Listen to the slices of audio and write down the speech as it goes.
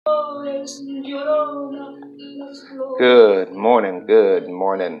Good morning, good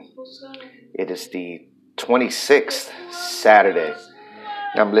morning. It is the 26th Saturday.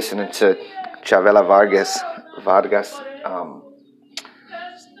 And I'm listening to Chavela Vargas,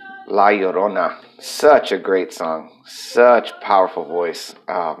 La Llorona. Such a great song, such powerful voice.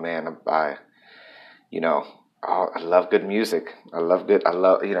 Oh man, I love good music.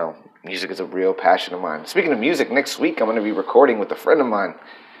 Music is a real passion of mine. Speaking of music, next week I'm going to be recording with a friend of mine.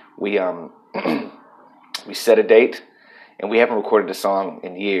 We we set a date, and we haven't recorded a song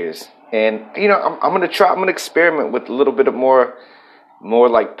in years. And I'm going to experiment with a little bit of more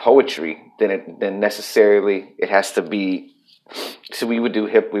like poetry than necessarily it has to be. So we would do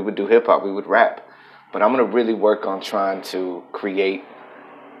hip hop, we would rap, but I'm going to really work on trying to create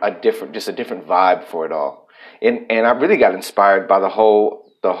a different vibe for it all. And I really got inspired by the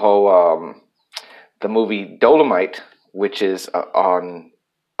movie Dolomite, which is on.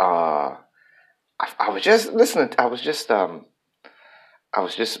 I was just listening. I was just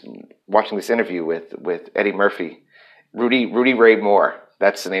watching this interview with Eddie Murphy, Rudy Ray Moore.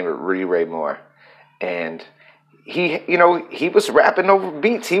 That's the name of it, Rudy Ray Moore, and he was rapping over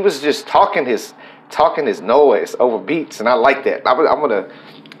beats. He was just talking his noise over beats, and I like that.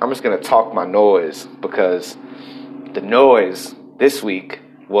 I'm just gonna talk my noise, because the noise this week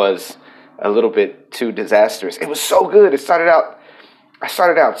was a little bit too disastrous. It was so good. I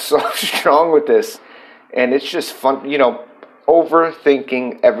started out so strong with this, and it's just fun,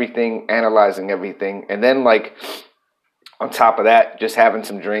 overthinking everything, analyzing everything, and then on top of that, just having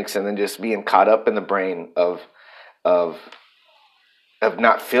some drinks, and then just being caught up in the brain of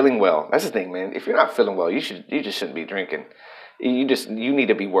not feeling well. That's the thing, man. If you're not feeling well, you just shouldn't be drinking. You need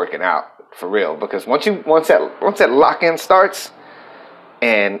to be working out for real, because once that lock-in starts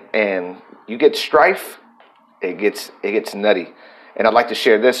and you get strife, it gets nutty. And I'd like to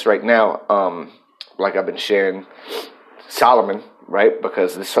share this right now, like I've been sharing Solomon, right?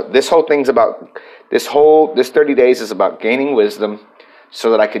 Because this whole thing's about this 30 days is about gaining wisdom, so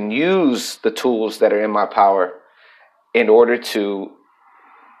that I can use the tools that are in my power in order to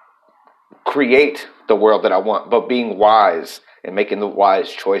create the world that I want, but being wise and making the wise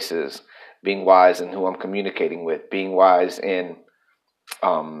choices, being wise in who I'm communicating with, being wise in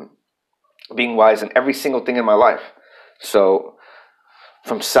every single thing in my life. So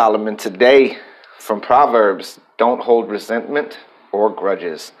from Solomon today, from Proverbs, don't hold resentment or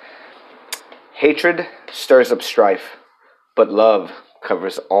grudges. Hatred stirs up strife, but love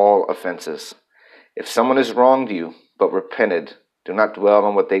covers all offenses. If someone has wronged you but repented, do not dwell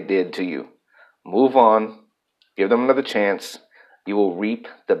on what they did to you. Move on, give them another chance. You will reap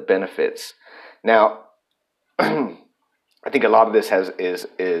the benefits. Now, I think a lot of this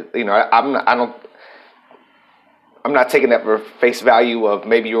I'm not taking that for face value of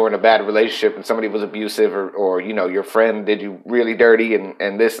maybe you were in a bad relationship and somebody was abusive, or your friend did you really dirty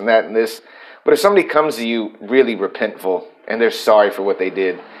and this and that and this. But if somebody comes to you really repentful and they're sorry for what they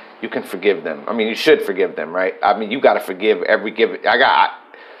did, you can forgive them. I mean, you should forgive them, right? I mean, you got to forgive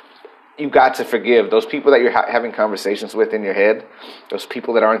you got to forgive those people that you're having conversations with in your head, those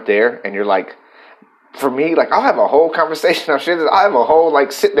people that aren't there, and you're like, for me, I'll have a whole conversation. I'll have a whole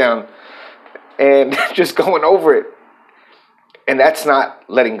sit down and just going over it. And that's not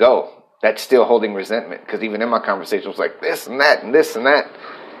letting go. That's still holding resentment. Because even in my conversation, it was like this and that and this and that.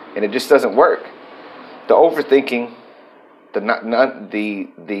 And it just doesn't work. The overthinking,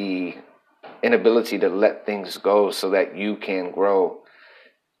 the inability to let things go so that you can grow.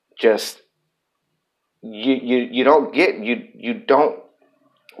 Just, you don't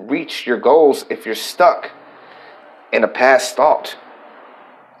reach your goals if you're stuck in a past thought.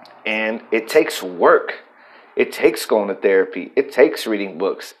 And it takes work. It takes going to therapy. It takes reading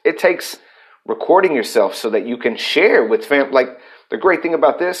books. It takes recording yourself so that you can share with family. The great thing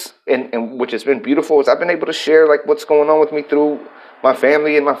about this, and which has been beautiful, is I've been able to share what's going on with me through my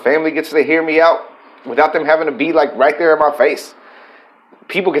family, and my family gets to hear me out without them having to be right there in my face.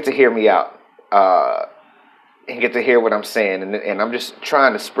 People get to hear me out and get to hear what I'm saying, and I'm just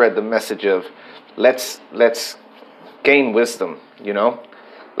trying to spread the message of let's gain wisdom,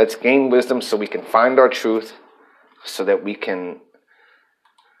 Let's gain wisdom so we can find our truth, so that we can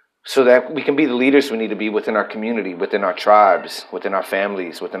be the leaders we need to be within our community, within our tribes, within our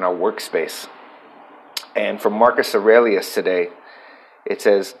families, within our workspace. And from Marcus Aurelius today, it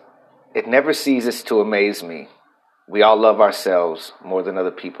says, "It never ceases to amaze me. We all love ourselves more than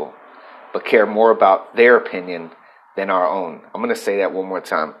other people, but care more about their opinion than our own." I'm going to say that one more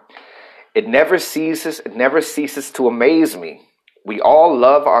time. It never ceases to amaze me. We all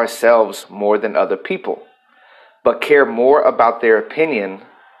love ourselves more than other people, but care more about their opinion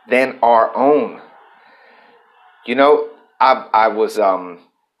than our own. You know, I'm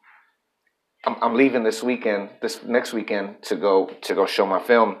leaving this next weekend to go show my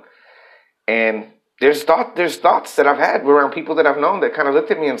film, and there's thoughts that I've had around people that I've known that kind of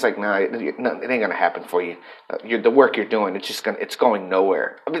looked at me and it's like, nah, it ain't gonna happen for you. The work you're doing, it's going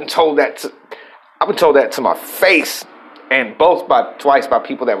nowhere. I've been told that to my face, and twice by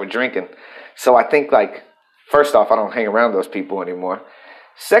people that were drinking. So I think, like, first off, I don't hang around those people anymore.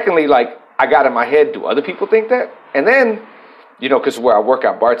 Secondly, like, I got in my head, do other people think that? And then, you know, because where I work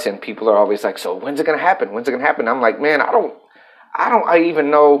out bartend, people are always like, so when's it gonna happen? When's it gonna happen? I'm like, man, I even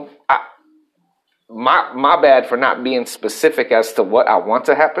know. My bad for not being specific as to what I want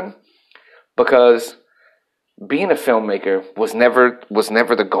to happen, because being a filmmaker was never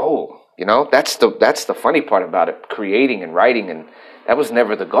the goal. You know, that's the funny part about it. Creating and writing, and that was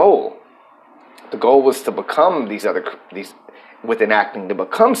never the goal. The goal was to become these within acting, to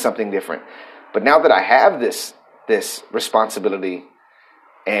become something different. But now that I have this responsibility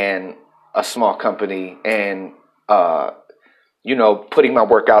and a small company and you know, putting my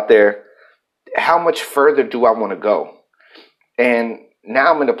work out there, how much further do I want to go? And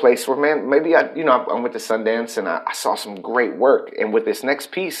now I'm in a place where, man, maybe I went to Sundance and I saw some great work. And with this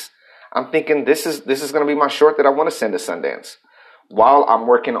next piece, I'm thinking this is going to be my short that I want to send to Sundance while I'm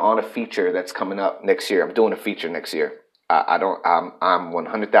working on a feature that's coming up next year. I'm doing a feature next year. I'm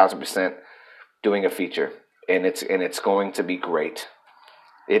 100,000% doing a feature, and it's going to be great.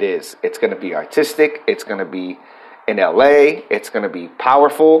 It is. It's going to be artistic. It's going to be in LA. It's going to be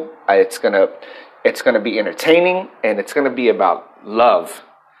powerful. It's going to be entertaining, and it's going to be about love.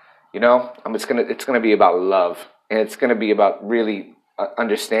 You know, it's going to be about love, and it's going to be about really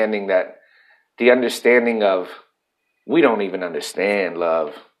understanding that the understanding of we don't even understand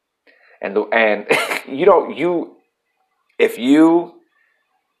love, and you don't you if you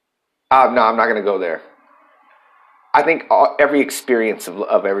no, I'm not going to go there. I think every experience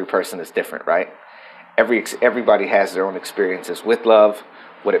of every person is different, right? Everybody has their own experiences with love,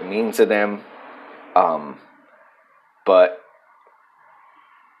 what it means to them. But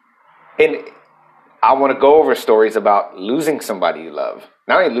I want to go over stories about losing somebody you love.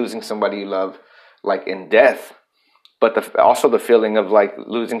 Not only losing somebody you love, like in death, but also the feeling of like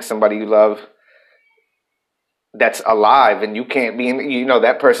losing somebody you love that's alive, and you can't be, you know,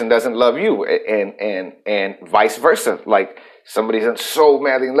 that person doesn't love you, and vice versa. Like somebody's so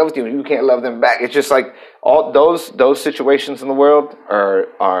madly in love with you, and you can't love them back. It's just like all those situations in the world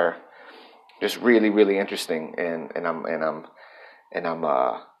are just really, really interesting, and I'm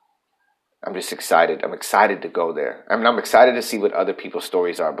just excited. I'm excited to go there. I mean, I'm excited to see what other people's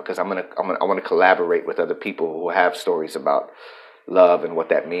stories are, because I want to collaborate with other people who have stories about love and what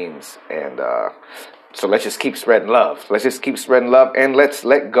that means. And so let's just keep spreading love. Let's just keep spreading love, and let's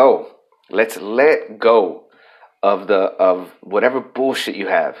let go. Let's let go of whatever bullshit you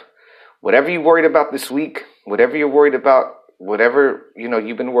have, whatever you're worried about this week, whatever you're worried about, whatever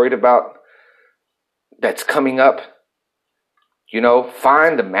you've been worried about that's coming up.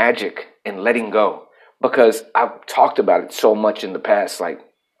 Find the magic in letting go, because I've talked about it so much in the past. Like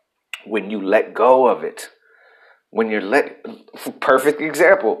when you let go of it, perfect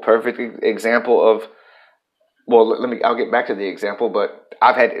example of, well, I'll get back to the example, but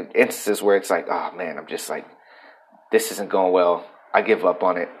I've had instances where it's like, oh man, I'm just like, this isn't going well. I give up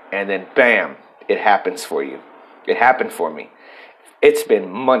on it. And then bam, it happens for you. It happened for me. It's been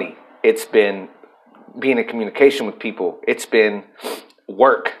money. It's been being in communication with people. It's been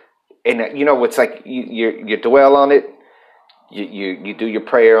work. And it's like you dwell on it. You do your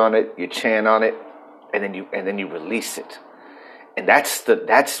prayer on it. You chant on it. And then you release it. And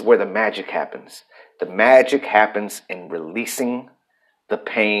that's where the magic happens. The magic happens in releasing the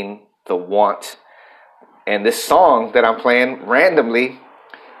pain, the want. And this song that I'm playing randomly,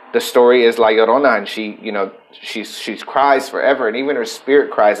 the story is La Llorona, and she cries forever, and even her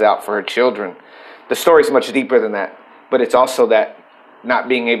spirit cries out for her children. The story's much deeper than that, but it's also that not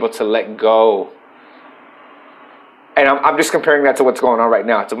being able to let go. And I'm just comparing that to what's going on right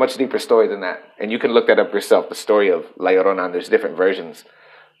now. It's a much deeper story than that, and you can look that up yourself. The story of La Llorona, and there's different versions,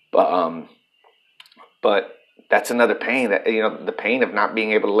 but that's another pain, that the pain of not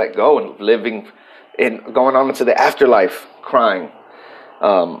being able to let go and living and going on into the afterlife, crying.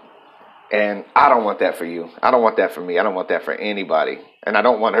 And I don't want that for you. I don't want that for me. I don't want that for anybody. And I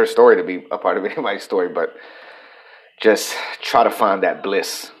don't want her story to be a part of anybody's story, but just try to find that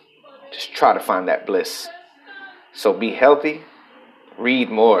bliss. Just try to find that bliss. So be healthy, read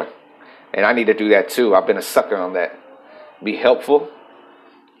more. And I need to do that too. I've been a sucker on that. Be helpful,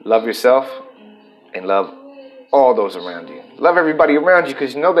 love yourself, and love all those around you. Love everybody around you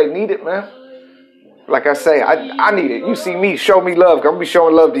because you know they need it, man. Like I say, I need it. You see me, show me love. I'm going to be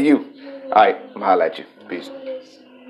showing love to you. All right, I'm going to holler at you. Peace.